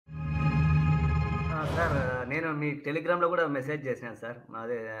Sir నేను మీ టెలిగ్రామ్‌లో గూడా మెసేజ్ చేశాను సార్.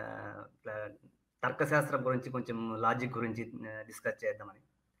 అదే ఇట్లా తర్కశాస్త్రం గురించి కొంచెం లాజిక్ గురించి డిస్కస్ చేద్దామని.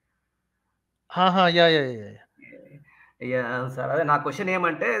 ఆహా! Yeah! Yeah! Yeah! Yeah! Sir అదే నా క్వెషన్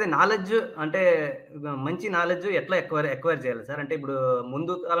ఏమంటే అది నాలెడ్జ్ అంటే మంచి నాలెడ్జ్ ఎట్లా ఎక్వైర్ చేయాలి సార్? అంటే ఇప్పుడు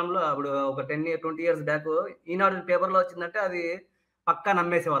ముందు కాలంలో అప్పుడు ఒక 20 ఇయర్స్ బ్యాక్ ఈనాడు పేపర్‌లో వచ్చిందంటే అది పక్కా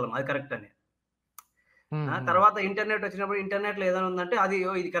నమ్మేసేవాళ్ళం. అది కరెక్ట్ అని. హ్మ్. హ్మ్. తర్వాత ఇంటర్నెట్ వచ్చినప్పుడు ఇంటర్నెట్‌లో ఏదైనా ఉందంటే అది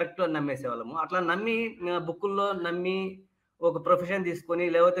ఇది కరెక్ట్ అని నమ్మేసేవాళ్ళము. అట్లా నమ్మి బుక్కుల్లో నమ్మి ఒక ప్రొఫెషన్ తీసుకొని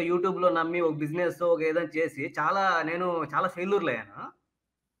లేకపోతే యూట్యూబ్‌లో నమ్మి ఒక బిజినెస్ ఒక ఏదైనా చేసి నేను చాలా ఫెయిల్యూర్‌లయ్యాను.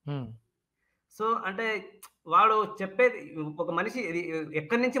 హ్మ్. సో, అంటే వాడు చెప్పేది ఒక మనిషి ఇది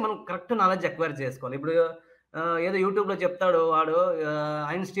ఎక్కడి నుంచి మనం కరెక్ట్ నాలెడ్జ్ ఎక్వైర్ చేసుకోవాలి. ఇప్పుడు ఏదో యూట్యూబ్‌లో చెప్తాడు వాడు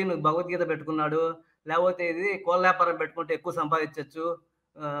ఐన్‌స్టీన్ భగవద్గీత పెట్టుకున్నాడు. లేకపోతే ఇది కోళ్ళ వ్యాపారం పెట్టుకుంటే ఎక్కువ సంపాదించొచ్చు.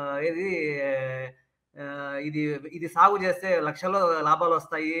 ఇది ఇది ఇది సాగు చేస్తే లక్షల్లో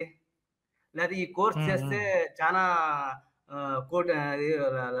లాభాలొస్తాయి. లేతే ఈ కోర్స్ హ్మ్. చేస్తే హ్మ్. చానా అది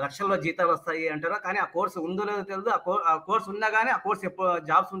లక్షల్లో జీతాలొస్తాయి అంటారు. కానీ ఆ కోర్స్ ఉందో లేదో తెలీదు. ఆ కోర్స్ ఉన్నా గాని ఆ కోర్స్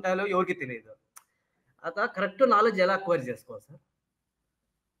జాబ్స్ ఉంటాయో లేవో ఎవరికీ తెలీదు. కరెక్ట్ నాలెడ్జ్ ఎలా అక్వైర్ చేసుకోవాలి సార్?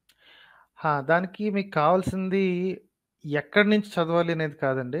 దానికి మీకు కావాల్సింది ఎక్కడి నుంచి చదవాలి అనేది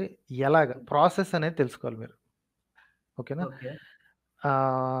కాదండి. ఎలాగా ప్రాసెస్ అనేది తెలుసుకోవాలి మీరు. ఓకేనా? ఓకే.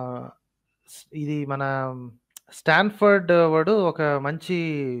 ఆహ్, ఇది మన స్టాన్‌ఫర్డ్ వాడు ఒక మంచి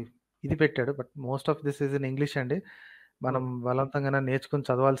ఇది పెట్టాడు. But most of this is in English అండి. మనం ఓకే. బలవంతంగానే నేర్చుకొని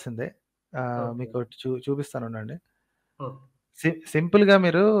చదవాల్సిందే. ఓకే. మీకోటి చూపిస్తానుండండి. ఓకే. సింపుల్‌గా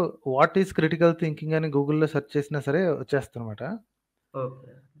మీరు వాట్ ఈస్ క్రిటికల్ థింకింగ్ అని గూగుల్‌లో సెర్చ్ చేసినా సరే వచ్చేస్తదనమాట.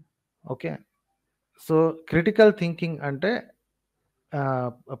 Okay. Okay. So, critical thinking అంటే ఆహ్,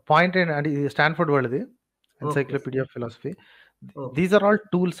 పాయింట్ అంటే ఇది స్టాన్‌ఫోర్డ్ వాళ్ళది. Okay encyclopaedia sir. Of philosophy. Okay. These are all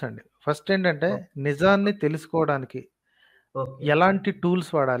tools అండి. ఫస్ట్ ఏంటంటే ఓకే. నిజాన్ని తెలుసుకోవడానికి ఓకే. ఎలాంటి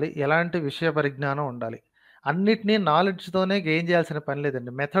టూల్స్ వాడాలి? ఎలాంటి విషయ పరిజ్ఞానం ఉండాలి? అన్నిటిని నాలెడ్జ్‌తోనే గెయిన్ చేయాల్సిన పని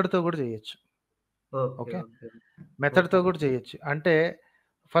లేదండి. మెథడ్‌తో కూడా చేయొచ్చు. ఓకే. ఓకే. ఓకే. మెథడ్‌తో ఓకే. కూడా చేయొచ్చు. అంటే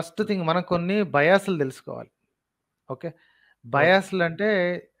ఫస్ట్ థింగ్ మనం కొన్ని బయాస్‌లు తెలుసుకోవాలి. ఓకే. ఓకే. బయాస్‌లంటే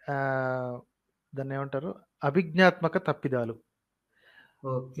ఆహ్, దాన్నేమంటారు? అభిజ్ఞాత్మక తప్పిదాలు.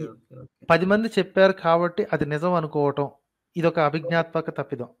 ఓకే. ఈ ఓకే. ఓకే. 10 మంది చెప్పారు కాబట్టి అది నిజం అనుకోవటం. ఇదొక ఓకే. అభిజ్ఞాత్మక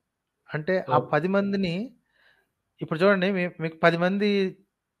తప్పిదం. అంటే ఆ ఓకే. 10 మందిని ఇప్పుడు చూడండి మీకు 10 మంది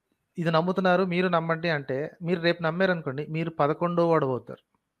ఇది నమ్ముతున్నారు. మీరు నమ్మండి అంటే మీరు రేపు నమ్మారనుకోండి. మీరు 11 వాడవుతారు.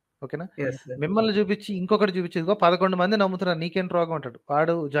 ఓకేనా? యెస్. యెస్. మిమ్మల్ని చూపించి ఇంకొకటి చూపించి ఇదిగో 11 మంది నమ్ముతున్నారు. నీకేంటి రోగం అంటాడు.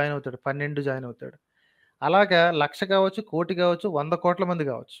 వాడు జాయిన్ అవుతాడు. 12 జాయిన్ అవుతాడు. అలాగా 1,00,000 కావచ్చు, కోటి కావచ్చు, 100,00,00,000 మంది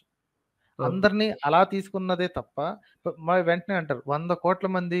కావచ్చు. ఓకే. అందరిని అలా తీసుకున్నదే తప్ప వెంటనే అంటారు. 100,00,00,000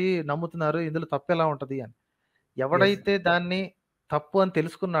 మంది నమ్ముతున్నారు. ఇందులో తప్పెలా ఉంటది అని. యెస్. ఎవడైతే దాన్ని తప్పు అని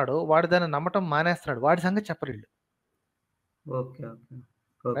తెలుసుకున్నాడో వాడు దాన్ని నమ్మటం మానేస్తున్నాడు. వాడి సంగతి చెప్పరీళ్ళు. Okay. Okay.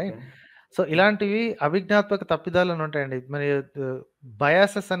 Okay. Right? So, ఇలాంటివి అభిజ్ఞాత్మక తప్పిదాలని ఉంటాయండి. మరి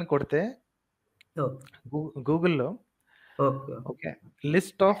బయాసెస్ అని కొడితే ఓకే. గూ గూగుల్‌లో okay. Okay.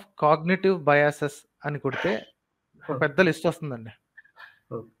 List of cognitive biases అని కొడితే ఒక ఓకే. పెద్ద లిస్ట్ వస్తుందండి.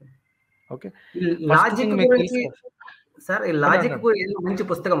 ఓకే. ఓకే. ఈ ఫస్ట్ లాజిక్ థింగ్ మీకు తెలుసు గురించి కదా! సార్ ఈ ఉండండి. లాజిక్ ఉండండి. ఏదో మంచి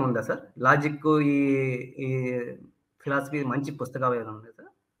పుస్తకం ఉందా సార్? ఈ ఈ ఫిలాసఫీ మంచి పుస్తకాలు ఏమైనా ఉన్నాయా సార్?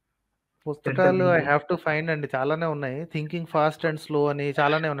 క్రిటికల్ పుస్తకాలు I thinking. Have to find అండి. చాలానే ఉన్నాయి. 'థింకింగ్ ఫాస్ట్ అండ్ స్లో' అని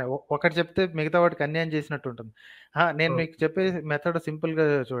చాలానే ఉన్నాయి. ఒకటి చెప్తే మిగతా వాటికి అన్యాయం చేసినట్టు ఉంటుంది. నేను మీకు ఓకే. చెప్పే మెథడ్ సింపుల్‌గా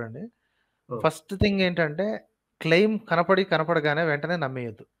చూడండి. ఓకే. ఫస్ట్ థింగ్ ఏంటంటే క్లెయిమ్ కనపడగానే వెంటనే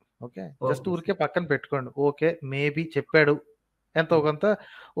నమ్మేయొద్దు. ఓకే. జస్ట్ ఓకే ఊరికే సార్. పక్కన పెట్టుకోండి. ఓకే. మేబీ చెప్పాడు. ఎంతో ఓకే. కొంత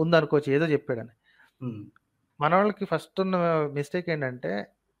ఉందనుకోవచ్చు. ఏదో చెప్పాడని. హ్మ్. మనోళ్ళకి ఫస్ట్ ఉన్న మిస్టేక్ ఏంటంటే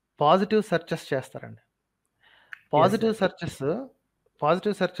పాజిటివ్ సెర్చెస్ చేస్తారండి. Yes positive sir. Searches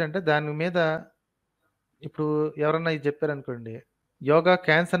positive search అంటే దాని మీద ఇప్పుడు ఎవరన్నా ఇది చెప్పారనుకోండి. యోగా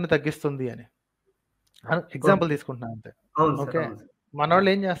క్యాన్సర్‌ని తగ్గిస్తుంది అని. Example okay. తీసుకుంటున్నాను అంతే. అవును సార్. ఓకే. అవును సార్. మనోళ్ళు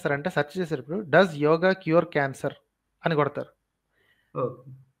అవును. ఏం చేస్తారంటే సెర్చ్ చేసేటప్పుడు డస్ యోగా క్యూర్ క్యాన్సర్ అని కొడతారు.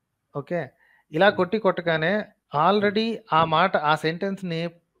 ఓకే. ఓకే. ఇలా హ్మ్. కొట్టగానే హ్మ్. ఆల్రెడీ ఆ సెంటెన్స్‌ని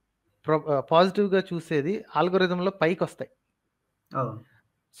పాజిటివ్‌గా చూసేది ఆల్గోరిథంలో పైకొస్తాయి. అవును.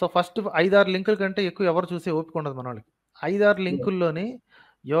 సో, ఫస్ట్ 5, 6 లింకుల కంటే ఎక్కువ ఎవరు చూసే ఓపిక ఉండదు మనోళ్ళకి. 5, 6 యెస్. లింకుల్లోని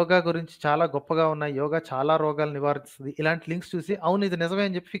యోగా గురించి చాలా గొప్పగా ఉన్నాయి. యోగా చాలా రోగాలు నివారిస్తది. ఇలాంటి లింక్స్ చూసి అవును ఇది నిజమే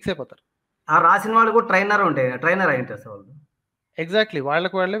అని చెప్పి ఫిక్స్ అయిపోతారు. ఆ రాసిన వాళ్ళు కూడా ట్రైనర్ అయ్యుంటారు సార్ వాళ్ళు. ఎగ్జాక్ట్‌లీ.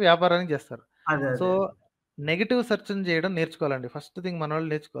 వాళ్ళకి వాళ్ళే వ్యాపారానికి చేస్తారు. అదే. సో, అదే. నెగెటివ్ సెర్చ్‌ని చేయడం నేర్చుకోవాలండి. ఫస్ట్ థింగ్ మనోళ్ళు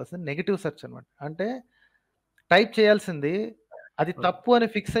నేర్చుకోవాల్సింది నెగెటివ్ సెర్చ్ అనమాట. అంటే టైప్ చేయాల్సింది అది ఓకే. తప్పు అని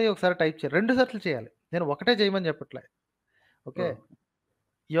ఫిక్స్ అయ్యి ఒకసారి టైప్ చేయాలి. 2 సెర్చ్‌లు చేయాలి. నేను ఒకటే చేయమని చెప్పట్లే. Okay. Okay.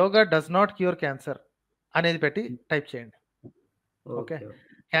 Yoga does not cure cancer అనేది పెట్టి టైప్ చేయండి. Okay. Okay.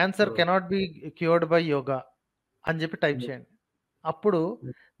 Cancer okay. Cannot be cured by yoga అని చెప్పి టైప్ ఓకే. చేయండి. అప్పుడు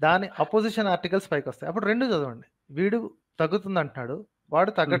దాని అపోజిషన్ ఆర్టికల్స్ పైకొస్తాయి. అప్పుడు 2 చదవండి. వీడు తగ్గుతుందంటున్నాడు.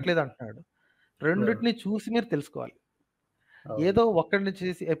 వాడు తగ్గట్లేదు అంటున్నాడు. రెండిటిని చూసి మీరు తెలుసుకోవాలి. ఏదో ఒక్కడిని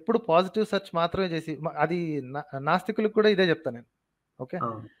చేసి ఎప్పుడు పాజిటివ్ సెర్చ్ మాత్రమే చేసి అది నాస్తికులకు కూడా ఇదే చెప్తా నేను. ఓకే.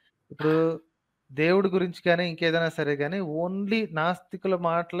 ఇప్పుడు దేవుడి గురించి కానీ ఇంకేదైనా సరే కానీ ఓన్లీ నాస్తికుల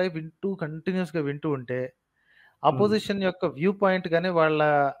మాటలే వింటూ కంటిన్యూస్‌గా వింటూ ఉంటే అపోజిషన్ యొక్క వ్యూ పాయింట్ గాని, వాళ్ళ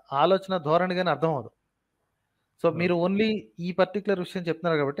ఆలోచన ధోరణి గాని అర్థం అవ్వదు. సో, మీరు ఓన్లీ ఈ పర్టిక్యులర్ విషయం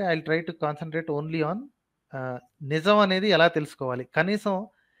చెప్తున్నారు కాబట్టి I will try to concentrate only on నిజం అనేది ఎలా తెలుసుకోవాలి? కనీసం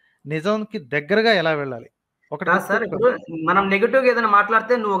నిజంకి దగ్గరగా ఎలా వెళ్ళాలి? ఒకటి కాదు సార్. ఇప్పుడు గుర్తుపెట్టుకోండి. మనం నెగెటివ్‌గా ఏదైనా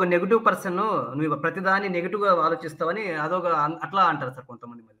మాట్లాడితే నువ్వు ఒక నెగెటివ్ పర్సన్. నువ్వు ప్రతిదాన్ని నెగెటివ్‌గా ఆలోచిస్తావని అదొక అట్లా అంటారు సార్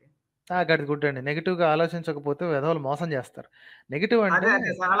కొంతమంది మళ్ళీ. దట్ గుడ్ అండి. నెగెటివ్‌గా ఆలోచించకపోతే వెధవలు మోసం చేస్తారు. నెగెటివ్ అంటే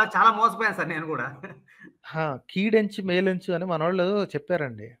అదే సార్. అలా చాలా మోసపోయాను సార్ నేను గూడా. కీడెంచి మేలెంచు అని మనోళ్ళు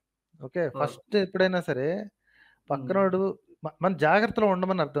చెప్పారండి. ఓకే. ఓకే. ఫస్ట్ ఎప్పుడైనా సరే పక్కనోడు మన జాగ్రత్తలో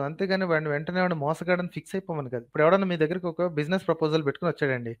ఉండమని అర్థం. అంతేగాని వెంటనే మోసగాడని ఫిక్స్ అయిపోమని కాదు. ఇప్పుడు ఎవడన్నా మీ దగ్గరికి ఒక బిజినెస్ ప్రపోజల్ పెట్టుకొని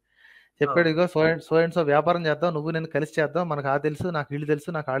వచ్చాడండి. చెప్పాడు, అవును. ఇగో సో అండ్ సో వ్యాపారం చేద్దాం. నువ్వు నేను కలిసి చేద్దాం. మనకు తెలుసు, నాకు ఈళ్ళు తెలుసు,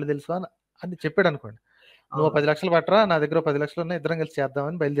 నాకు ఆళ్ళు తెలుసు అని చెప్పాడనుకోండి. నువ్వు అవును. 10,00,000 పట్టరా, నా దగ్గర 10,00,000 ఉన్నాయి. ఇద్దరం కలిసి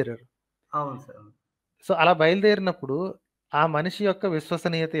చేద్దామని బయలుదేరారు. అవును సార్. సో, అలా బయలుదేరినప్పుడు ఆ మనిషి యొక్క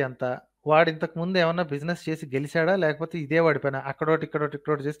విశ్వసనీయత ఎంత? వాడు ఇంతకు ముందు ఏమన్నా బిజినెస్ చేసి గెలిసాడా? లేకపోతే ఇదే వాడి పనా? అక్కడోటి, ఇక్కడోటి,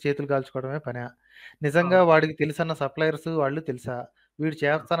 ఇక్కడోటి చేసి చేతులు కాల్చుకోవడమే పనా? నిజంగా అవును. వాడికి తెలుసన్న సప్లయర్స్ వాళ్ళు తెలుసా? వీడు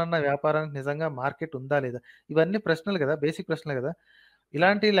ఆ! చేస్తానన్న వ్యాపారానికి నిజంగా మార్కెట్ ఉందా? లేదా? ఇవన్నీ ప్రశ్నలు గదా! బేసిక్ ప్రశ్నలు గదా!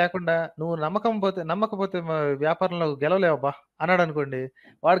 ఇలాంటివి లేకుండా నువ్వు నమ్మకపోతే వ్యాపారంలో గెలవలేవబ్బా! అన్నాడనుకోండి.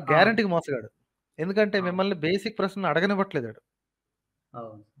 వాడు అవును. గ్యారంటీ‌గా మోసగాడు. ఎందుకంటే అవును. మిమ్మల్ని బేసిక్ ప్రశ్నలు అడగనివ్వట్లేదు ఆడు.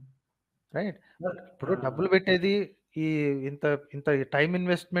 అవును. రైట్? సార్. ఇప్పుడు డబ్బులు పెట్టేది ఈ ఇంత ఇంత టైమ్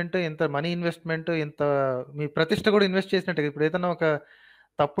ఇన్వెస్ట్‌మెంట్, ఇంత మనీ ఇన్వెస్ట్‌మెంట్, ఇంత మీ ప్రతిష్ట కూడా ఇన్వెస్ట్ చేసినట్టే. ఇప్పుడు ఏదైనా ఒక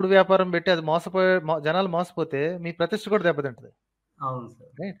తప్పుడు వ్యాపారం పెట్టి అది మోసపోయే జనాలు మోసపోతే మీ ప్రతిష్ట కూడా దెబ్బతింటది. అవును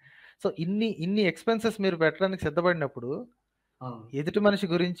సార్. రైట్? సో, ఇన్ని ఎక్స్‌పెన్సెస్ మీరు పెట్టడానికి సిద్ధపడినప్పుడు అవును. ఎదుటి మనిషి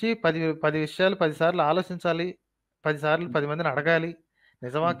గురించి 10 విషయాలు 10 సార్లు ఆలోచించాలి. 10 సార్లు హ్మ్. 10 మందిని అడగాలి.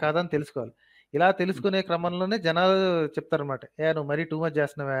 నిజమా? హ్మ్. కాదా? అని తెలుసుకోవాలి. ఇలా హ్మ్. తెలుసుకునే క్రమంలోనే జనాలు చెప్తారనమాట. నువ్వు మరీ టూ మచ్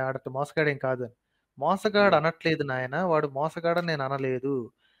చేస్తున్నావే ఆడితో మోసగాడేం కాదు అని. మోసగాడు యెస్. అనట్లేదు నాయన. వాడు మోసగాడని నేను అనలేదు.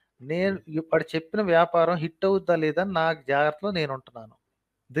 నేను యెస్. వాడు చెప్పిన వ్యాపారం హిట్ అవుద్దా లేదా అని నాకు జాగ్రత్తలో నేనుంటున్నాను.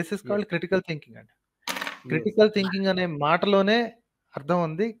 This is yes. Called critical thinking అండి. యెస్. క్రిటికల్ థింకింగ్ అనే మాటలోనే అర్థం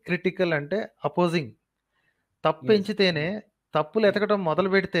ఉంది. క్రిటికల్ అంటే అపోజింగ్. తప్పు యెస్. ఎంచితేనే, తప్పులు హ్మ్. ఎతకడం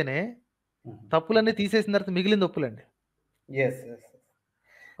మొదలుపెడితేనే, హుహు. తప్పులన్నీ తీసేసిన తర్వాత మిగిలింది ఒప్పులండి. యెస్. యెస్.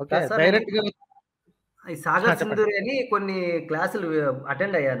 ఓకే. కాదు సార్. నేను డైరెక్ట్‌గా ఈ 'సాగర్ చెప్పండి. సింధూరి' అని కొన్ని క్లాసులు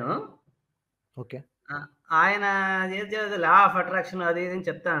అటెండ్ అయ్యాను. ఓకే. ఆ! ఆయన ఏదో లా ఆఫ్ అట్రాక్షన్ అది ఇది అని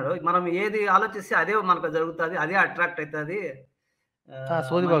చెప్తాడు. మనం ఏది ఆలోచిస్తే అదే మనకు జరుగుతది. అదే అట్రాక్ట్ అయితది.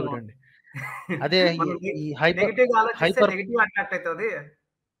 మనము సోదిబాగుడండి. అదే ఈ మనం ఈ హైపర్ నెగెటివ్‌గా ఆలోచిస్తే హైపర్ నెగెటివ్ అట్రాక్ట్ అయితది.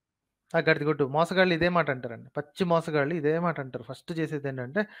 గడిదిగొట్టు. మోసగాళ్ళు ఇదే మాట అంటారండి. పచ్చి మోసగాళ్ళు ఇదే మాట అంటారు. ఫస్ట్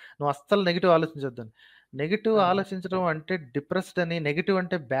చేసేదేంటంటే, నువ్వు అస్సలు నెగెటివ్ ఆలోచించొద్దని. నెగెటివ్ ఆ! ఆలోచించడం అంటే డిప్రెస్డ్ అని, నెగెటివ్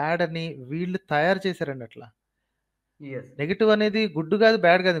అంటే బ్యాడ్ అని వీళ్ళు తయారు చేశారండి అట్లా. యెస్. నెగెటివ్ అనేది గుడ్ కాదు,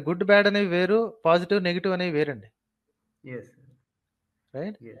 బ్యాడ్ కాదు. గుడ్, బ్యాడ్ అనేవి వేరు. పాజిటివ్, నెగెటివ్ అనేవి వేరండి. యెస్.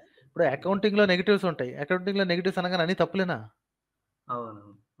 రైట్? యెస్. ఇప్పుడు యెస్. అకౌంటింగ్‌లో నెగెటివ్స్ ఉంటాయి. అకౌంటింగ్‌లో నెగెటివ్స్ అనగానే అన్ని తప్పులేనా?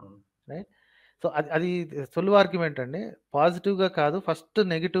 అవునవును. అవును. రైట్? సో, అది అది సులువు ఆర్గ్యుమెంట్ అండి. పాజిటివ్‌గా కాదు, ఫస్ట్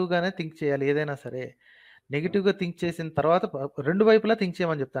నెగెటివ్‌గానే థింక్ చేయాలి ఏదైనా సరే. ఆ! నెగెటివ్‌గా థింక్ చేసిన తర్వాత రెండు వైపులా థింక్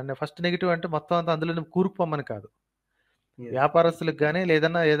చేయమని చెప్తాను. ఫస్ట్ నెగెటివ్ అంటే మొత్తం అంతా అందులోనే కూరుకుపోమని కాదు. యెస్. వ్యాపారస్తులకు గాని,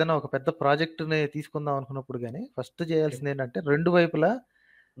 ఏదైనా ఒక పెద్ద ప్రాజెక్ట్‌ని తీసుకుందాం అనుకున్నప్పుడు గాని, ఫస్ట్ యెస్. చేయాల్సిందేంటంటే రెండు వైపులా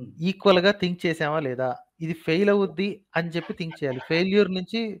హ్మ్. ఈక్వల్‌గా థింక్ చేసామా లేదా? ఇది ఫెయిల్ అవుద్ది అని చెప్పి థింక్ చేయాలి. ఫెయిల్యూర్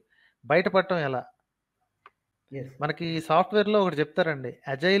నుంచి బయటపడటం ఎలా? యెస్. మనకి సాఫ్ట్‌వేర్‌లో ఒకటి చెప్తారండి.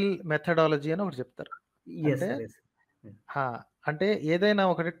 అజైల్ మెథడాలజీ అని ఒకటి చెప్తారు. యెస్ అంటే సార్. యెస్. హ్మ్. ఆ! అంటే ఏదైనా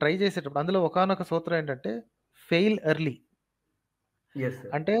ఒకటి ట్రై చేసేటప్పుడు అందులో ఒకానొక సూత్రం ఏంటంటే ఫెయిల్ ఎర్లీ. Yes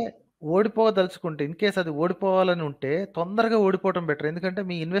sir. అంటే ఓడిపోదలుచుకుంటే ఇన్ కేస్ అది ఓడిపోవాలని ఉంటే తొందరగా ఓడిపోవటం బెటర్. ఎందుకంటే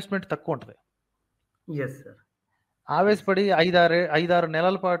మీ ఇన్వెస్ట్‌మెంట్ తక్కువుంటది. Yes sir. యెస్. ఆవేశపడి 5, 6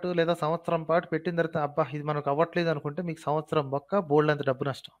 నెలల పాటు లేదా సంవత్సరం పాటు పెట్టిన తర్వాత అబ్బా! ఇది మనకు అవ్వట్లేదు అనుకుంటే మీకు సంవత్సరం బొక్క బోలెడంత డబ్బు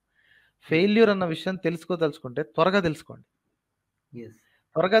నష్టం. యెస్. ఫెయిల్యూర్ అన్న విషయం తెలుసుకోదలుచుకుంటే త్వరగా తెలుసుకోండి. యెస్.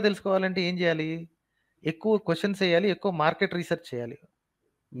 త్వరగా తెలుసుకోవాలంటే ఏం చేయాలి? ఎక్కువ క్వెషన్స్ ఎయ్యాలి. ఎక్కువ మార్కెట్ రిసర్చ్ చేయాలి.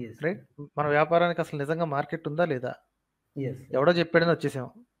 యెస్. రైట్? మన వ్యాపారానికి అసలు నిజంగా మార్కెట్ ఉందా? లేదా? Yes sir. ఎవడో చెప్పాడని వచ్చేసాం.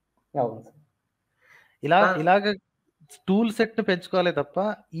 అవును సార్. ఇలాగ టూల్ సెట్‌ని పెంచుకోవాలే తప్ప,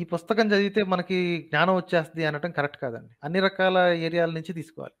 ఈ పుస్తకం చదివితే మనకి జ్ఞానం వచ్చేస్తది అనటం కరెక్ట్ కాదండి. అన్ని రకాల ఏరియాల నుంచి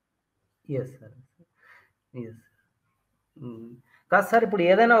తీసుకోవాలి. Yes sir. యెస్. హ్మ్. కాదు సార్. ఇప్పుడు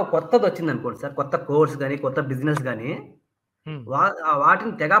ఏదైనా ఒక కొత్తదొచ్చిందనుకోండి సార్. కొత్త కోర్స్ గాని, కొత్త బిజినెస్ గాని, హ్మ్.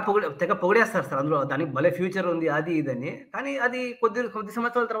 వాటిని తెగ పొగిడేస్తారు సార్ అందులో. దానికి భలే ఫ్యూచర్ ఉంది అది ఇదని. కానీ అది కొద్ది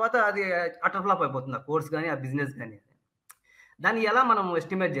సంవత్సరాల తర్వాత అది అటర్ ఫ్లాప్ అయిపోతుంది. ఆ కోర్స్ గాని, ఆ బిజినెస్ గాని. దాన్ని ఎలా మనం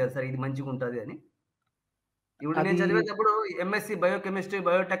ఎస్టిమేట్ చేయాలి సార్ ఇది మంచిగుంటది అని? ఇప్పుడు నేను అది చదివేటప్పుడు MSc biochemistry,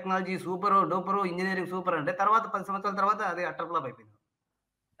 biotechnology super, duper, engineering super అంటే తర్వాత 10 సంవత్సరాల తర్వాత అది అటర్ ఫ్లాప్ అయిపోయింది.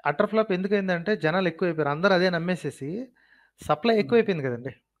 అటర్ ఫ్లాప్ ఎందుకయిందంటే జనాలు ఎక్కువైపోయారు. అందరూ అదే నమ్మేసేసి సప్లై హ్మ్. ఎక్కువైపోయింది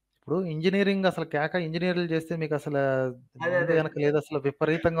కదండీ! ఇప్పుడు ఇంజినీరింగ్ అసలు ఇంజినీర్‌లు చేస్తే మీకసల ముందు అదే. వెనక లేదు. అసలు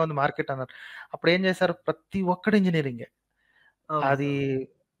విపరీతంగా ఉంది మార్కెట్ అన్నారు. అప్పుడేం చేశారు ప్రతి ఒక్కడు ఇంజినీరింగే. అవును అది సార్.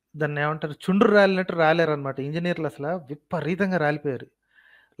 దాన్నేమంటారు చుండ్రు రాలినట్టు రాలారనమాట. ఇంజినీర్లు అసల విపరీతంగా రాలిపోయారు.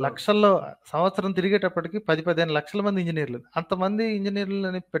 ఓకే. లక్షల్లో సంవత్సరం తిరిగేటప్పటికి 10, 15 లక్షల మంది ఇంజినీర్లు. అంతమంది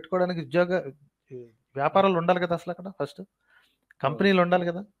ఇంజినీర్లని పెట్టుకోవడానికి ఈ వ్యాపారాలు ఉండాలి కదా! అసలక్కడ ఫస్ట్. అవును కంపెనీలు సార్. ఉండాలి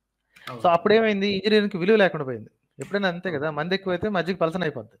కదా! సో, అవును సార్. అప్పుడేమైంది ఇంజినీరింగ్‌కి విలువ లేకుండా పోయింది. ఎప్పుడైనా అంతే అవును. కదా! మందెక్కువైతే మజ్జిగ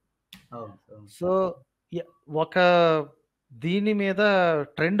పలచనయిపోద్ది. అవును సార్. అవును. సో, య ఒక దీని మీద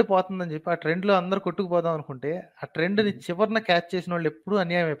ట్రెండ్ పోతుందని చెప్పి, ఆ ట్రెండ్‌లో అందరూ కొట్టుకుపోదాం అనుకుంటే, ఆ ట్రెండ్‌ని హ్మ్. చివరన క్యాచ్ చేసినోళ్ళు ఎప్పుడూ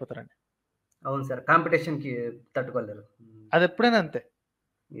అన్యాయం అయిపోతారండి. అవును సార్. కాంపిటీషన్‌కి తట్టుకోలేరు. హ్మ్. అదెప్పుడైనా అంతే.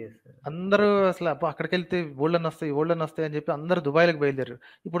 Yes sir. అందరూ అసలు అబ్బా! అక్కడికెళ్తే బోలెడన్నొస్తాయి అని చెప్పి అందరూ దుబాయ్‌లకి బయలుదేరారు.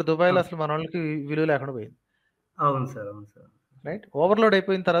 ఇప్పుడు దుబాయ్‌లో అవును. అసలు మనోళ్ళకి విలువ లేకుండా పోయింది. అవును సార్. అవును సార్. రైట్? ఓవర్‌లోడ్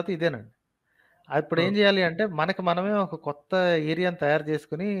అయిపోయిన తర్వాత ఇదేనండి. అప్పుడేం ఓకే. జేయాలి అంటే, మనకి మనమే ఒక కొత్త ఏరియాని తయారు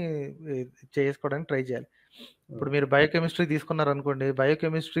చేసుకొని ఈ చేసుకోవడానికి ట్రై చేయాలి. ఇప్పుడు ఓకే. మీరు బయోకెమిస్ట్రీ తీసుకున్నారనుకోండి,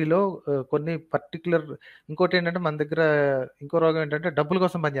 బయోకెమిస్ట్రీలో కొన్ని పర్టిక్యులర్ ఇంకోటేంటంటే మన దగ్గర ఇంకో రోగం ఏంటంటే డబ్బుల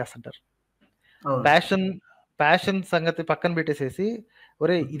కోసం పనిచేస్తుంటారు. అవును సార్. ప్యాషన్, ప్యాషన్ సంగతి పక్కన పెట్టేసేసి,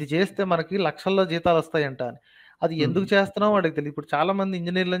 ఒరేయ్! హ్మ్. ఇది చేస్తే మనకి లక్షల్లో జీతాలొస్తాయంట అని. అది హ్మ్. ఎందుకు చేస్తున్నామో వాడికి తెలీదు. ఇప్పుడు చాలా మంది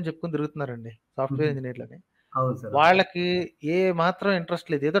ఇంజినీర్‌లని చెప్పుకొని తిరుగుతున్నారండి. హుహు. సాఫ్ట్‌వేర్ ఇంజినీర్‌లని. అవును సార్. అవును. వాళ్ళకి ఏ మాత్రం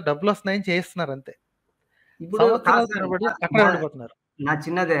ఇంట్రెస్ట్ లేదు. ఏదో డబ్బులొస్తున్నాయని చేయిస్తున్నారంతే. ఇప్పుడు కాదు సంవత్సరాల సార్. తరబడి అక్కడే నా ఉండిపోతున్నారు. నా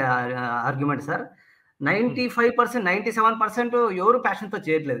చిన్నదే ఆర్గ్యుమెంట్ సార్. హ్మ్. 95% 97% ఎవరు ప్యాషన్‌తో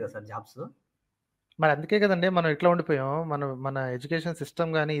చేయట్లేదు కదా సార్ జాబ్స్. మరి అందుకే కదండీ మనం ఇట్లా ఉండిపోయాం. మన ఎడ్యుకేషన్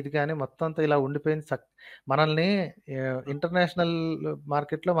సిస్టమ్ గాని, ఇది గాని మొత్తం అంతా ఇలా ఉండిపోయింది. మనల్ని ఇంటర్నేషనల్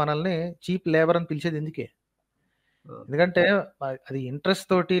మార్కెట్‌లో మనల్ని చీప్ లేబర్ అని పిలిచేది ఇందుకే. ఓకే. ఎందుకంటే అది ఇంట్రెస్ట్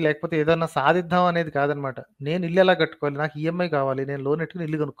తోటి లేకపోతే ఏదన్నా సాధిద్దాం అనేది కాదనమాట. నేను ఇల్లు ఎలా కట్టుకోవాలి? నాకు ఈఎంఐ కావాలి. నేను లోన్ ఎట్టుకొని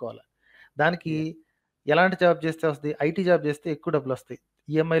ఇల్లు కొనుక్కోవాలి. దానికి యాహ్! ఎలాంటి జాబ్ చేస్తే వస్తది? ఐటీ జాబ్ చేస్తే ఎక్కువ డబ్బులొస్తాయి.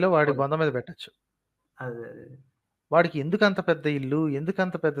 ఈఎంఐలో వాడి అవును. బొంద మీద పెట్టొచ్చు. అదే. వాడికి ఎందుకంత పెద్ద ఇల్లు?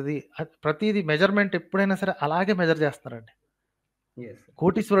 ఎందుకంత పెద్దది? ప్రతీది మెజర్‌మెంట్ ఎప్పుడైనా సరే అలాగే మెజర్ చేస్తున్నారండి. యెస్.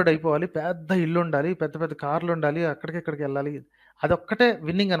 కోటీశ్వరుడయిపోవాలి. పెద్ద ఇల్లుండాలి. పెద్ద పెద్ద కార్లుండాలి. అక్కడికి ఇక్కడికెళ్ళాలి. అదొక్కటే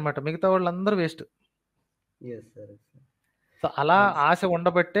విన్నింగ్ అనమాట. మిగతా వాళ్ళందరూ వేస్ట్. Yes sir. సో, అలా అవును సార్. ఆశ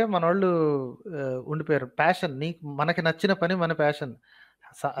ఉండబట్టే మనోళ్ళు ఉండిపోయారు. ప్యాషన్ మనకి నచ్చిన పని మన ప్యాషన్.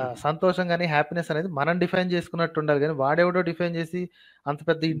 హ్మ్. సంతోషం గాని, హ్యాపీనెస్ అనేది మనం డిఫైన్ చేసుకున్నట్టుండాలి గానీ, వాడెవడో డిఫైన్ చేసి అంత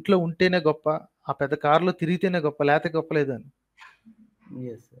పెద్ద ఇంట్లో ఉంటేనే గొప్ప, ఆ పెద్ద కార్‌లో తిరిగితేనే గొప్ప, లేతే గొప్ప లేదని.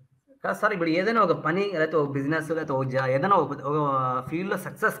 Yes sir. కాదు సార్ ఇప్పుడు ఏదైనా ఒక పని లేకపోతే ఒక బిజినెస్ లేకపోతే ఏదైనా ఒక ఫీల్డ్‌లో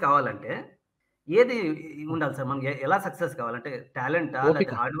సక్సెస్ కావాలంటే ఏది ఉండాలి సార్? మనకి ఎలా సక్సెస్ కావాలంటే టాలెంటా? ఓపిక.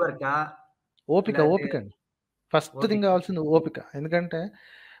 లేకపోతే హార్డ్ వర్కా? లేతే ఓపికండి. ఫస్ట్ థింగ్ ఓపిక. కావాల్సింది ఓపిక. ఎందుకంటే,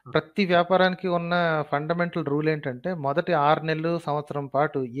 ఆ! ప్రతి వ్యాపారానికి ఉన్న ఫండమెంటల్ రూల్ ఏంటంటే, మొదటి 6 నెలలు, సంవత్సరం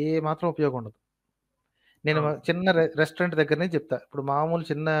పాటు ఏ మాత్రం ఉపయోగం ఉండదు. నేను అవును. చిన్న రెస్టారెంట్ దగ్గరనే చెప్తా. ఇప్పుడు మామూలు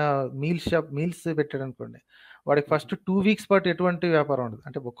చిన్న మీల్స్ పెట్టాడనుకోండి. వాడికి హుహు. ఫస్ట్ 2 వీక్స్ పాటు ఎటువంటి వ్యాపారం ఉండదు.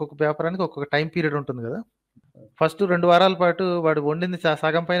 అంటే ఒక్కొక్క వ్యాపారానికి ఒక్కొక్క టైమ్ పీరియడ్ ఉంటుంది గదా! ఓకే. ఫస్ట్ 2 వారాల పాటు వాడు వండింది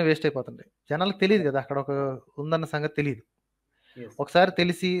సగం పైన వేస్ట్ అయిపోతుంది. జనాలకి తెలీదు గదా! అక్కడ ఒక ఉందన్న సంగతి తెలీదు. యెస్. ఒకసారి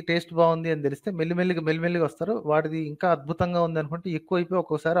తెలిసి టేస్ట్ బావుంది అని తెలిస్తే మెల్లిమెల్లిగా వస్తారు. వాడిది ఇంకా అద్భుతంగా ఉందనుకుంటే ఎక్కువైపోయి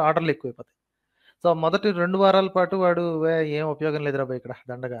ఒక్కోసారి ఆర్డర్‌లు ఎక్కువైపోతాయి. సో, మొదటి 2 వారాల పాటు వాడు ఏం ఉపయోగం లేదురా బోయ్ ఇక్కడ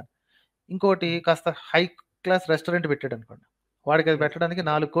దండగా. ఇంకోటి కాస్త హై క్లాస్ రెస్టారెంట్ పెట్టాడనుకోండి. వాడికది యెస్. పెట్టడానికి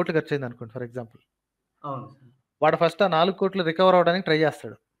 4,00,00,000 ఖర్చయిందనుకోండి ఫర్ ఎగ్జాంపుల్. అవును సార్. వాడు ఫస్ట్ ఆ 4,00,00,000 రికవర్ అవ్వడానికి ట్రై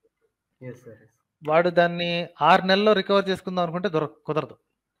జేస్తాడు. Yes sir. వాడు దాన్ని 6 నెలల్లో రికవర్ చేసుకుందాం అనుకుంటే కుదరదు.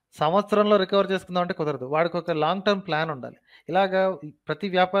 సంవత్సరంలో రికవర్ చేసుకుందాం అంటే కుదరదు. వాడికొక లాంగ్ టర్మ్ ప్లాన్ ఉండాలి. ఇలాగా ప్రతి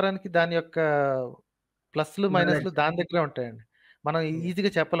వ్యాపారానికి దాని యొక్క ప్లస్‌లు, మైనస్‌లు నాలెడ్జ్. దాని దగ్గరే ఉంటాయండి. మనం యెస్.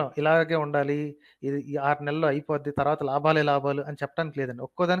 ఈజీగా చెప్పలేం. ఇలాగే ఉండాలి. ఇది ఈ 6 నెలల్లో అయిపోద్ది. తర్వాత లాభాలే లాభాలు అని చెప్పడానికి లేదండి.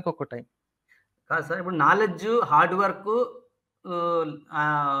 ఒక్కోదానికి ఒక్కో టైం. కాదు సార్. ఇప్పుడు నాలెడ్జ్, హార్డ్ వర్కు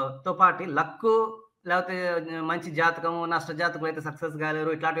తో పాటు లక్కు లేకపోతే మంచి జాతకము, నష్ట జాతకులు అయితే సక్సెస్ కాలేరు.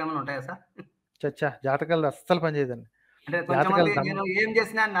 ఇట్లాంటివేమన్నా ఉంటాయా సార్? జాతకాలు అస్సలు పనిచేయదండి. అంటే కొంచెమంది జాతకాలు నేను ఏం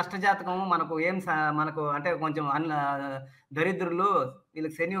చేసినా నష్ట జాతకము మనకు ఏం మనకు అంటే కొంచెం దరిద్రులు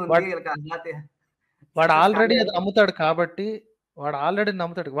వీళ్ళకి శని ఉంది. వాడు వీళ్ళకి వాడు సక్సెస్ ఆల్రెడీ అది కాలేరు. నమ్ముతాడు కాబట్టి, వాడు ఆల్రెడీ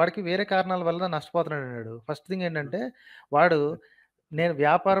నమ్ముతాడు. వాడికి వేరే కారణాల వల్ల నష్టపోతున్నాడన్నాడు. ఫస్ట్ థింగ్ ఏంటంటే, వాడు నేను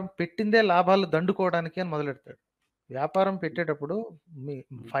వ్యాపారం పెట్టిందే లాభాలు దండుకోవడానికి అని మొదలెడతాడు. వ్యాపారం పెట్టేటప్పుడు మీ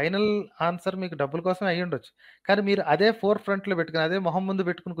ఫైనల్ ఆన్సర్ మీకు డబ్బుల కోసం అయ్యి ఉండొచ్చు. కానీ మీరు అదే ఫోర్ ఫ్రంట్‌లో పెట్టుకొని, అదే మొహం ముందు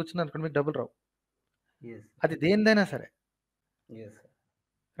పెట్టుకొని కూర్చున్నారనుకోండి మీకు డబ్బులు రావు. యెస్. అది దేనిదైనా సరే. యెస్.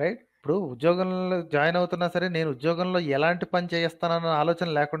 రైట్? ఇప్పుడు ఉద్యోగంలో జాయిన్ అవుతున్నా సరే, నేను ఉద్యోగంలో ఎలాంటి పని చేస్తానన్న ఆలోచన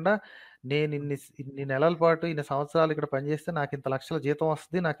లేకుండా, నేను ఇన్ని నెలల పాటు, ఇన్ని సంవత్సరాలు ఇక్కడ పనిచేస్తే నాకింత లక్షల జీతం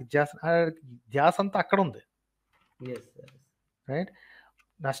వస్తది. నాకు ఇది ధ్యాసంతా అక్కడుంది. యెస్. యెస్. రైట్?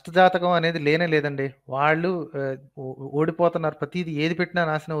 నష్టజాతకం అనేది లేనే లేదండి. వాళ్ళు ఓడిపోతున్నారు. ప్రతీది ఏది పెట్టినా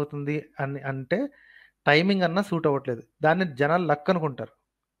నాశనం అవుతుంది అని అంటే, టైమింగ్ అన్నా సూట్ అవ్వట్లేదు. దాన్ని జనాలు లక్ అనుకుంటారు.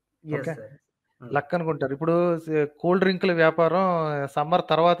 Yes okay. సార్. లక్ అనుకుంటారు. ఇప్పుడు కూల్ డ్రింకుల వ్యాపారం సమ్మర్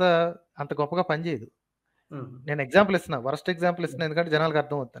తర్వాత అంత గొప్పగా పనిచేయదు. నేను ఎగ్జాంపుల్ ఇస్తున్నా. వరస్ట్ ఎగ్జాంపుల్ ఇస్తున్నా. ఎందుకంటే జనాలకు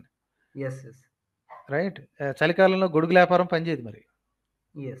అర్థమవుద్దని. యెస్. యెస్. రైట్? చలికాలంలో గొడుగుల వ్యాపారం పనిచేయదు మరి.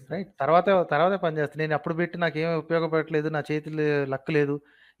 యెస్. రైట్? తర్వాతే పనిచేస్తది. నేను అప్పుడు పెట్టి నాకేమి ఉపయోగపడట్లేదు. నా చేతిలో లక్ లేదు.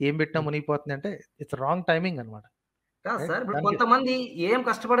 ఏం పెట్టినా మునిగిపోతుంది అంటే ఇట్స్ రాంగ్ టైమింగ్ అన్నమాట. కాదు రైట్? సార్. ఇప్పుడు దానికి కొంతమంది ఏం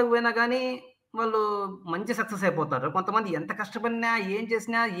కష్టపడకపోయినా గానీ, వాళ్ళు మంచి సక్సెస్ అయిపోతారు. కొంతమంది ఎంత కష్టపడినా, ఏం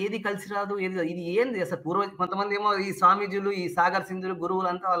చేసినా ఏది కలిసి రాదు. ఇది ఏంది అసలు కొంతమందేమో ఈ స్వామీజీలు, ఈ సాగర్ సింధులు,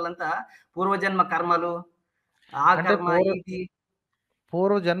 గురువులంతా వాళ్ళంతా పూర్వజన్మ కర్మలు, ఆ అంటే కర్మ, ఇది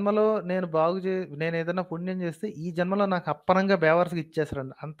పూర్వ జన్మలో నేనేదైనా పుణ్యం చేస్తే, ఈ జన్మలో నాకు అప్పనంగా బేవర్స్‌గా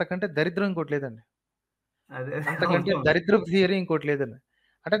ఇచ్చేస్తారండి. అంతకంటే దరిద్రం ఇంకోటి లేదండి. అదే. అంతకంటే అవునవును. దరిద్రపు థియరీ ఇంకోటి లేదండి.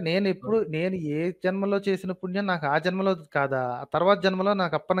 అంటే నేను ఏ జన్మలో చేసిన పుణ్యం నాకు ఆ జన్మలో కాదా? ఆ తర్వాత జన్మలో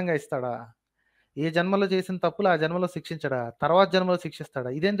నాకు అప్పనంగా ఇస్తాడా? ఏ జన్మలో చేసిన తప్పులు ఆ జన్మలో శిక్షించడా? తర్వాత జన్మలో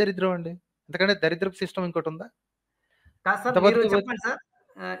శిక్షిస్తాడా? ఇదేం దరిద్రం అండి? అంతకంటే దరిద్రపు సిస్టమ్ ఇంకోటుందా? కాదు సార్. ఇంత మీరు బతుకు బతు చెప్పండి సార్.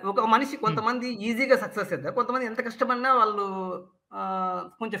 ఒక మనిషి హ్మ్. కొంతమంది ఈజీగా సక్సెస్ అయితారు. కొంతమంది ఎంత కష్టపడినా వాళ్ళు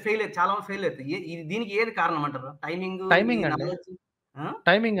కొంచెం చాలా మంది ఫెయిల్ అయితారు. దీనికి ఏది కారణం అంటారు? టైమింగు, ఈ టైమింగ్ అండి. నాలెడ్జ్ ఆ?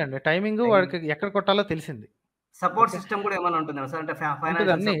 టైమింగ్ అండి. Timing timing. వాడికి ఎక్కడ కొట్టాలో తెలిసింది. Support okay. సిస్టమ్ గూడా ఏమన్నా ఉంటుందేమో సార్? అంటే ఉంటది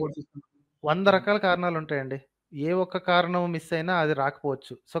ఫైనాన్షియల్ అన్నీ సపోర్ట్ సిస్టమ్. 100 రకాల కారణాలుంటాయండి. ఏ ఒక్క కారణం మిస్ అయినా అది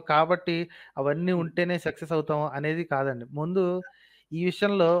రాకపోవచ్చు. సో, కాబట్టి అవన్నీ హ్మ్. ఉంటేనే సక్సెస్ అవుతాం అనేది కాదండి. ముందు ఈ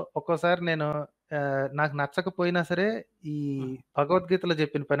విషయంలో ఒక్కోసారి నేను నాకు నచ్చకపోయినా సరే ఈ హ్మ్. భగవద్గీతలో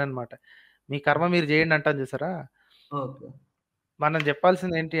చెప్పిన పననమాట. మీ కర్మ మీరు జేయండి అంటాను చూసారా? ఓకే. మనం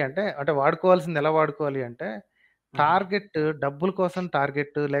జెప్పాల్సింది ఏంటి అంటే వాడుకోవాల్సింది ఎలా వాడుకోవాలి అంటే, హుహు. టార్గెట్ డబ్బుల కోసం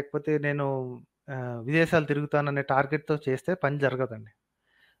టార్గెట్ లేకపోతే నేను విదేశాలు తిరుగుతాననే టార్గెట్‌తో చేస్తే పని జరగదండి.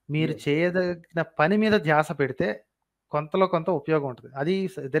 మీరు యెస్. చేయదగిన పని మీద ధ్యాస పెడితే కొంతలో కొంత ఉపయోగం ఉంటది. అది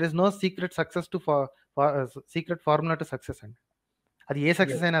there is no secret success to ఫా ఫా సీక్రెట్ ఫార్ములా టు సక్సెస్ అండి. అది ఏ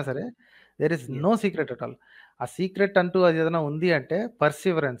సక్సెస్ యెస్. అయినా సరే there is yes. No secret at all. ఆ సీక్రెట్ అంటూ అది ఏదైనా ఉంది అంటే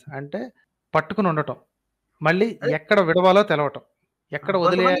పర్సివరెన్స్ అంటే పట్టుకొని ఉండటం. మళ్ళీ అదే ఎక్కడ విడవాలో తెలవటం. ఎక్కడ కొంతమంది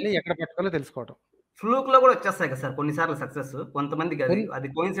వదిలేయాలి, ఎక్కడ పట్టుకోవాలో తెలుసుకోవటం. ఫ్లూక్‌లో గూడా వచ్చేస్తాయి కదా సార్ కొన్ని సార్లు సక్సెస్. కొంతమందికి అది కొన్ అది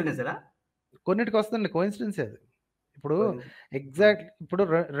కోయిన్సిడెన్సేనా? కొన్నిటికొస్తదండి కోయిన్సిడెన్సే అది. ఇప్పుడు ఆ! ఇప్పుడు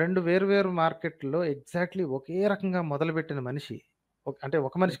 2 వేరు వేరు మార్కెట్‌లో ఎగ్జాక్ట్‌లీ ఒకే రకంగా మొదలుపెట్టిన మనిషి అంటే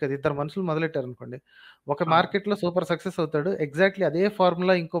ఒక మనిషి కాదు ఇద్దరు మనుషులు మొదలెట్టారనుకోండి. ఒక ఆ! మార్కెట్‌లో సూపర్ సక్సెస్ అవుతాడు. ఎగ్జాక్ట్‌లీ అదే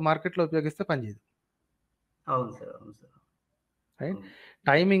ఫార్ములా ఇంకో మార్కెట్‌లో ఉపయోగిస్తే పనిచేయదు. అవును సార్. అవును సార్. రైట్? అవును.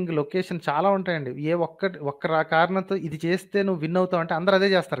 టైమింగ్, లొకేషన్ చాలా ఉంటాయండి. ఒక్క కారణంతో ఇది చేస్తే నువ్వు విన్ అవుతావు అంటే అందరూ అదే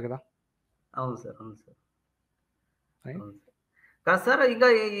చేస్తారు కదా! అవును సార్. అవును సార్. రైట్? అవును సార్. కాదు సార్ ఇంకా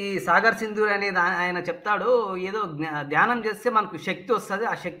ఈ 'సాగర్ సింధూర్' అనేది ఆయన చెప్తాడు ఏదో ధ్యానం చేస్తే మనకు శక్తి వస్తది.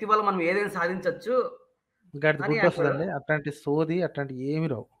 ఆ శక్తి వల్ల మనం ఏదైనా సాధించొచ్చు గాడిద అని అంటాడు. గుడ్డొస్తదండి. అట్లాంటి సోది అట్లాంటియి ఏమి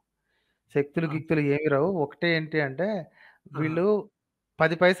రావు. శక్తులు, ఆ! గిక్తులు ఏమి రావు. ఒకటే ఏంటి అంటే ఆహా! వీళ్ళు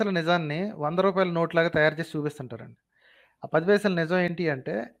 10 పైసల నిజాన్ని రూ. 100 నోట్‌లాగా తయారు చేసి చూపిస్తుంటారండి. ఆ 10 పైసల నిజం ఏంటి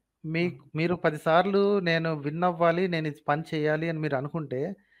అంటే హ్మ్. మీరు 10 సార్లు నేను విన్ అవ్వాలి, నేను ఇది పని చేయాలి అని మీరు అనుకుంటే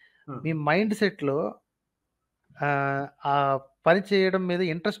హ్మ్. మీ మైండ్ సెట్‌లో ఆ పని చేయడం మీద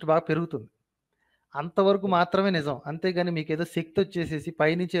ఇంట్రెస్ట్ బాగా పెరుగుతుంది. అంతవరకు మాత్రమే నిజం. అంతేగాని మీకేదో శక్తొచ్చేసేసి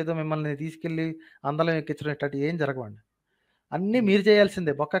పైనుంచి ఏదో మిమ్మల్ని తీసుకెళ్ళి అందలం ఎక్కించడం ఇట్లాంటివి ఏం జరగవండి. అన్నీ హ్మ్. మీరు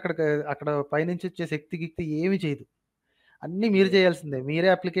చేయాల్సిందే. అక్కడ పైనుంచొచ్చే శక్తి గిక్తి ఏమి చేయదు. అన్నీ మీరు యెస్. చేయాల్సిందే. మీరే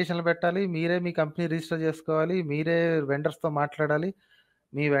అప్లికేషన్‌లు పెట్టాలి. మీరే మీ కంపెనీ రిజిస్టర్ చేసుకోవాలి. మీరే వెండర్స్‌తో మాట్లాడాలి.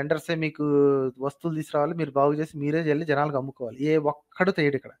 మీ వెండర్సే మీకు వస్తువులు తీసుకురావాలి. మీరు బాగు చేసి మీరే ఎళ్లి జనాలకి అమ్ముకోవాలి. ఏ ఒక్కడు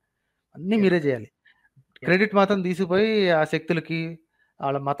చేయడిక్కడ. అన్నీ యెస్ మీరే సార్. చేయాలి. యెస్. క్రెడిట్ మాత్రం తీసుకుపోయి ఆ శక్తులకి,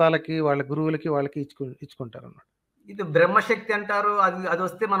 ఆళ్ళ మతాలకి, వాళ్ళ గురువులకి వాళ్ళకి ఇచ్చుకుంటారన్నమాట. ఇది బ్రహ్మశక్తి అంటారు.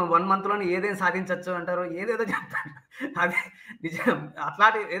 అదొస్తే మనం 1 మంత్‌లోనే ఏదైనా సాధించొచ్చు అంటారు. ఏదేదో చెప్తారు. అది నిజం.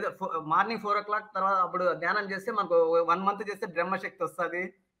 అట్లాంటి ఏదో మార్నింగ్ 4:00 తర్వాత అప్పుడు ధ్యానం చేస్తే మనకు 1 మంత్ చేస్తే బ్రహ్మశక్తి వస్తది.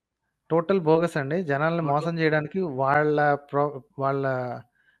 టోటల్ బోగస్ అండి. జనాల్ని టోటల్ మోసం చేయడానికి వాళ్ళ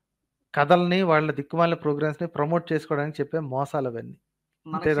కథల్ని, వాళ్ళ దిక్కుమాలిన ప్రోగ్రామ్స్‌ని ప్రమోట్ చేసుకోవడానికి చెప్పే మోసాలవన్నీ.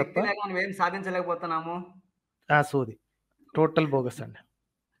 అంతే మనకు తప్ప శక్తి లేక మనం ఏం సాధించలేకపోతున్నాము. సోది. టోటల్ బోగస్ అండి.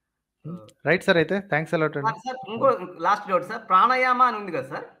 హ్మ్. ఆహ్, రైట్ సార్ అయితే. థాంక్స్ ఎ లాట్ అండి. సార్ ఇంకో లాస్ట్ డౌట్ సార్. ప్రాణాయామ అని ఉంది కదా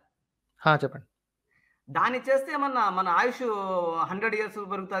సార్. చెప్పండి. దాన్ని చేస్తే ఏమన్నా మన ఆయుష్ 100 ఇయర్స్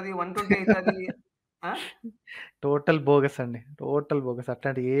పెరుగుతది, 120 అయితది. ఆ! టోటల్ బోగస్ అండి. Total bogus.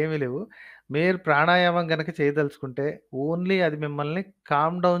 అట్లాంటియి ఏమీ లేవు. మీరు ప్రాణాయామం గనక చేయదలుచుకుంటే ఓన్లీ అది మిమ్మల్ని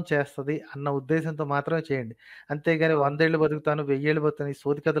కామ్ డౌన్ చేస్తది అన్న ఉద్దేశంతో మాత్రమే చేయండి. అంతేగాని ఓహ్! 100 ఏళ్ళు బతుకుతాను, 1000 ఏళ్ళు బతుకుతాను ఈ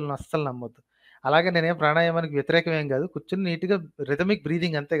సోది కథలను అస్సలు నమ్మొద్దు. అలాగే నేనేం ప్రాణాయామానికి వ్యతిరేకం ఏం గాదు. కూర్చొని నీట్‌గా రిథమిక్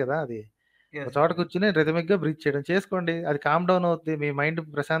బ్రీతింగ్ అంతే గదా! అది. ఒక యెస్. చోట యెస్. యెస్. కూర్చొని రిథమిక్‌గా బ్రీత్ చేయడం చేసుకోండి. అది కామ్ డౌన్ అవుద్ది. మీ మైండ్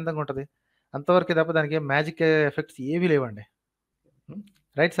ప్రశాంతంగా ఉంటది. అంతవరకే తప్ప దానికేం మ్యాజిక్ ఎఫెక్ట్స్ ఏవి లేవండి. హ్మ్.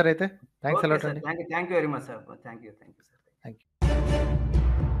 రైట్ సార్ అయితే. Thanks okay a lot sir. అండి. Thank you. Thank you very much sir. Thank you. Thank you sir. Thank you.